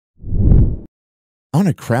On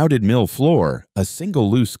a crowded mill floor, a single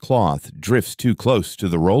loose cloth drifts too close to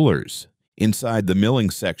the rollers. Inside the milling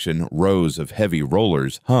section, rows of heavy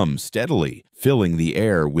rollers hum steadily, filling the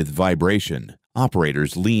air with vibration.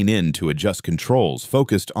 Operators lean in to adjust controls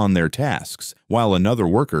focused on their tasks, while another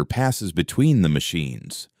worker passes between the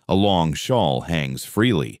machines. A long shawl hangs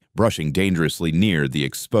freely, brushing dangerously near the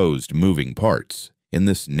exposed moving parts. In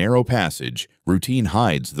this narrow passage, routine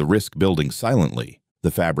hides the risk building silently. The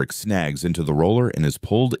fabric snags into the roller and is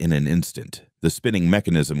pulled in an instant. The spinning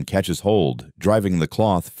mechanism catches hold, driving the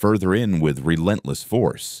cloth further in with relentless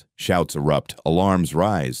force. Shouts erupt, alarms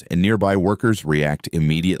rise, and nearby workers react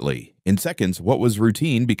immediately. In seconds, what was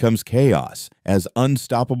routine becomes chaos as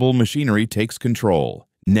unstoppable machinery takes control.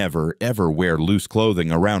 Never, ever wear loose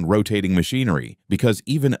clothing around rotating machinery, because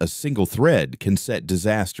even a single thread can set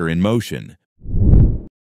disaster in motion.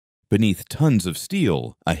 Beneath tons of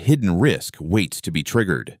steel, a hidden risk waits to be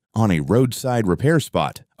triggered. On a roadside repair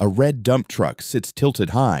spot, a red dump truck sits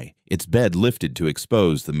tilted high, its bed lifted to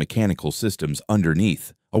expose the mechanical systems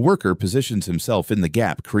underneath. A worker positions himself in the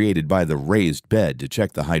gap created by the raised bed to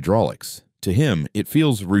check the hydraulics. To him, it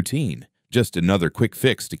feels routine, just another quick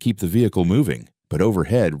fix to keep the vehicle moving. But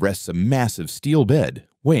overhead rests a massive steel bed,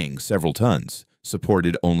 weighing several tons,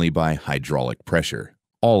 supported only by hydraulic pressure.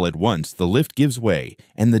 All at once, the lift gives way,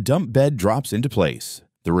 and the dump bed drops into place.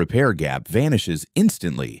 The repair gap vanishes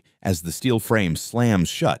instantly as the steel frame slams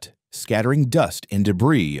shut, scattering dust and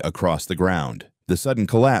debris across the ground. The sudden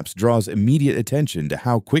collapse draws immediate attention to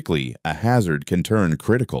how quickly a hazard can turn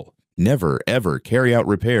critical. Never, ever carry out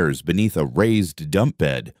repairs beneath a raised dump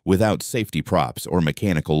bed without safety props or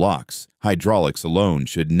mechanical locks. Hydraulics alone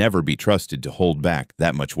should never be trusted to hold back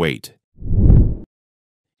that much weight.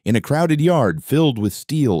 In a crowded yard filled with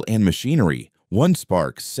steel and machinery, one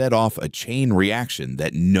spark set off a chain reaction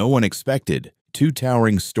that no one expected. Two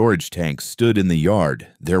towering storage tanks stood in the yard,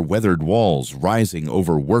 their weathered walls rising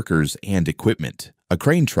over workers and equipment. A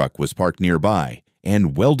crane truck was parked nearby,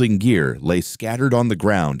 and welding gear lay scattered on the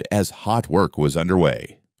ground as hot work was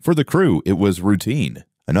underway. For the crew, it was routine,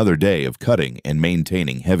 another day of cutting and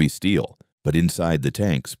maintaining heavy steel. But inside the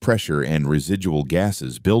tanks, pressure and residual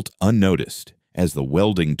gases built unnoticed. As the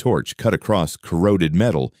welding torch cut across corroded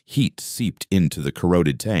metal, heat seeped into the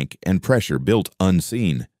corroded tank and pressure built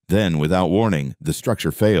unseen. Then, without warning, the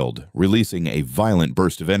structure failed, releasing a violent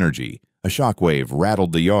burst of energy. A shockwave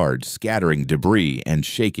rattled the yard, scattering debris and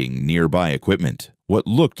shaking nearby equipment. What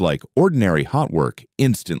looked like ordinary hot work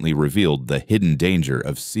instantly revealed the hidden danger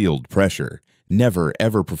of sealed pressure. Never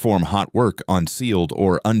ever perform hot work on sealed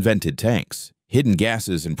or unvented tanks. Hidden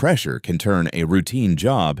gases and pressure can turn a routine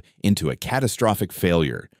job into a catastrophic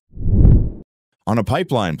failure. On a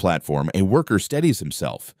pipeline platform, a worker steadies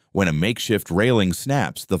himself. When a makeshift railing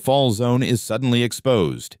snaps, the fall zone is suddenly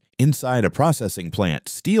exposed. Inside a processing plant,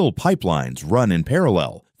 steel pipelines run in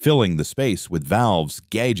parallel, filling the space with valves,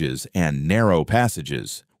 gauges, and narrow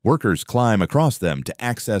passages. Workers climb across them to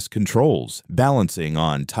access controls, balancing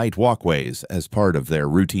on tight walkways as part of their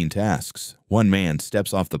routine tasks. One man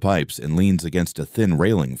steps off the pipes and leans against a thin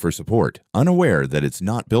railing for support, unaware that it's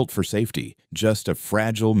not built for safety, just a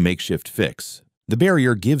fragile makeshift fix. The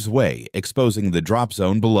barrier gives way, exposing the drop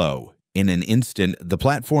zone below. In an instant, the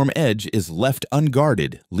platform edge is left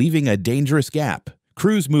unguarded, leaving a dangerous gap.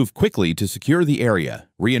 Crews move quickly to secure the area,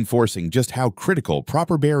 reinforcing just how critical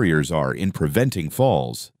proper barriers are in preventing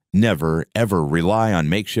falls. Never, ever rely on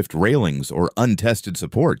makeshift railings or untested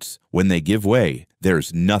supports. When they give way,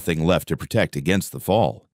 there's nothing left to protect against the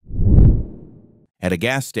fall. At a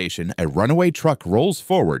gas station, a runaway truck rolls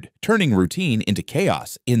forward, turning routine into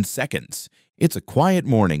chaos in seconds. It's a quiet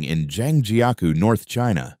morning in Zhangjiakou, North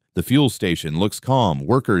China. The fuel station looks calm,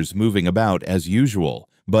 workers moving about as usual.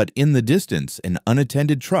 But in the distance, an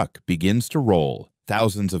unattended truck begins to roll.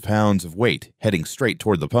 Thousands of pounds of weight heading straight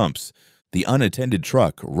toward the pumps. The unattended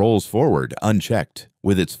truck rolls forward unchecked.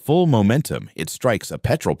 With its full momentum, it strikes a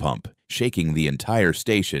petrol pump, shaking the entire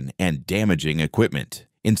station and damaging equipment.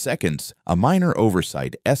 In seconds, a minor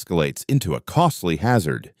oversight escalates into a costly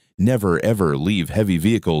hazard. Never ever leave heavy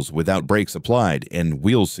vehicles without brakes applied and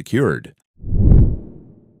wheels secured.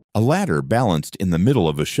 A ladder balanced in the middle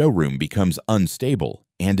of a showroom becomes unstable,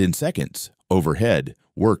 and in seconds, overhead,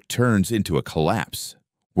 work turns into a collapse.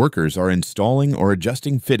 Workers are installing or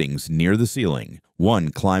adjusting fittings near the ceiling,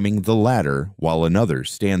 one climbing the ladder while another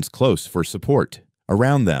stands close for support.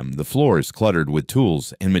 Around them, the floor is cluttered with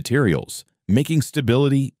tools and materials, making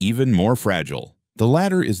stability even more fragile. The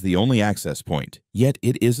ladder is the only access point, yet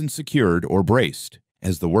it isn't secured or braced.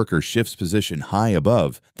 As the worker shifts position high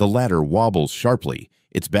above, the ladder wobbles sharply,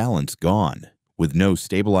 its balance gone. With no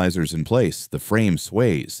stabilizers in place, the frame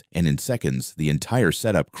sways, and in seconds, the entire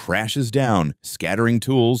setup crashes down, scattering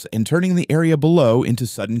tools and turning the area below into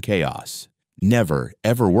sudden chaos. Never,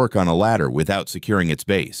 ever work on a ladder without securing its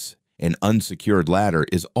base. An unsecured ladder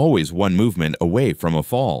is always one movement away from a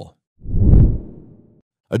fall.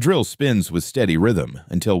 A drill spins with steady rhythm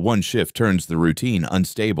until one shift turns the routine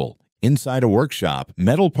unstable. Inside a workshop,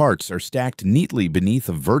 metal parts are stacked neatly beneath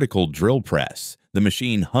a vertical drill press. The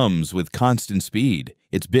machine hums with constant speed,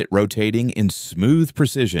 its bit rotating in smooth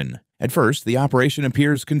precision. At first, the operation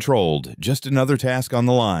appears controlled, just another task on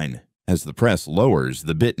the line. As the press lowers,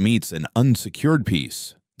 the bit meets an unsecured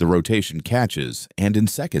piece. The rotation catches, and in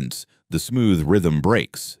seconds, the smooth rhythm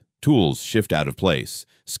breaks. Tools shift out of place,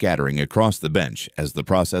 scattering across the bench as the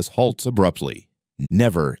process halts abruptly.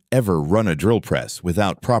 Never, ever run a drill press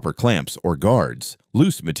without proper clamps or guards.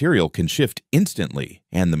 Loose material can shift instantly,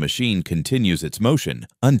 and the machine continues its motion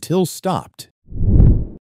until stopped.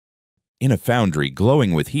 In a foundry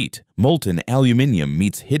glowing with heat, molten aluminium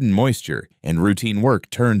meets hidden moisture, and routine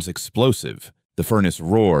work turns explosive. The furnace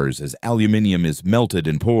roars as aluminium is melted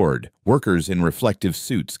and poured, workers in reflective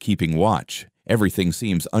suits keeping watch. Everything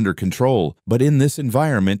seems under control, but in this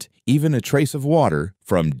environment, even a trace of water,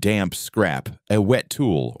 from damp scrap, a wet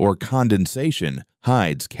tool, or condensation,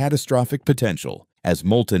 hides catastrophic potential. As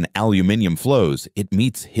molten aluminium flows, it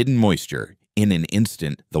meets hidden moisture. In an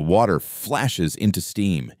instant, the water flashes into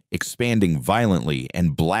steam, expanding violently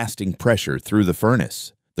and blasting pressure through the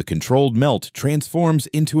furnace. The controlled melt transforms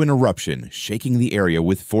into an eruption, shaking the area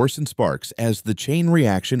with force and sparks as the chain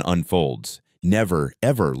reaction unfolds. Never,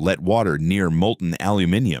 ever let water near molten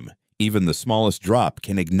aluminium. Even the smallest drop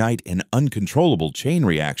can ignite an uncontrollable chain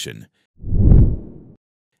reaction.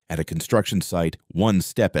 At a construction site, one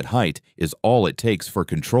step at height is all it takes for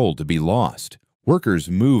control to be lost.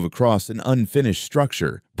 Workers move across an unfinished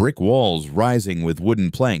structure, brick walls rising with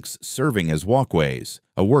wooden planks serving as walkways.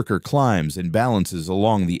 A worker climbs and balances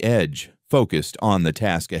along the edge, focused on the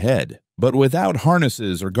task ahead. But without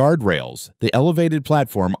harnesses or guardrails, the elevated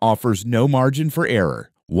platform offers no margin for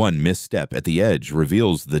error. One misstep at the edge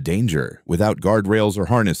reveals the danger. Without guardrails or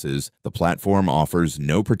harnesses, the platform offers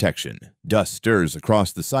no protection. Dust stirs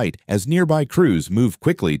across the site as nearby crews move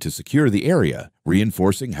quickly to secure the area,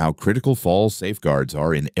 reinforcing how critical fall safeguards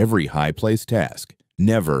are in every high-place task.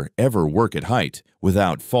 Never, ever work at height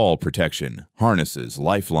without fall protection. Harnesses,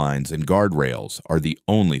 lifelines, and guardrails are the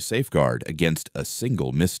only safeguard against a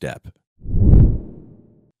single misstep.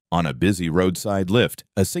 On a busy roadside lift,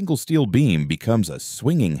 a single steel beam becomes a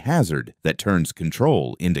swinging hazard that turns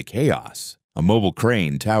control into chaos. A mobile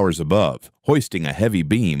crane towers above, hoisting a heavy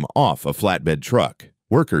beam off a flatbed truck.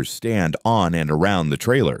 Workers stand on and around the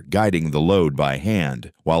trailer, guiding the load by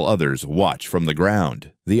hand, while others watch from the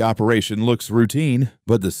ground. The operation looks routine,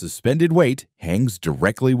 but the suspended weight hangs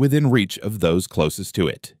directly within reach of those closest to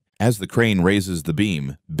it. As the crane raises the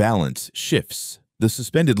beam, balance shifts. The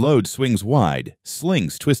suspended load swings wide,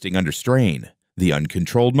 slings twisting under strain. The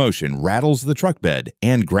uncontrolled motion rattles the truck bed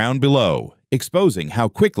and ground below, exposing how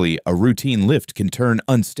quickly a routine lift can turn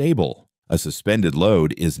unstable. A suspended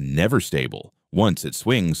load is never stable. Once it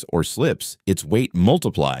swings or slips, its weight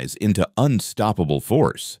multiplies into unstoppable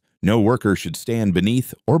force. No worker should stand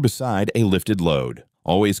beneath or beside a lifted load.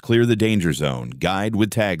 Always clear the danger zone, guide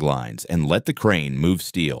with taglines, and let the crane move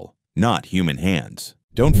steel, not human hands.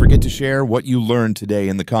 Don't forget to share what you learned today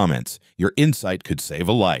in the comments. Your insight could save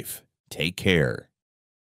a life. Take care.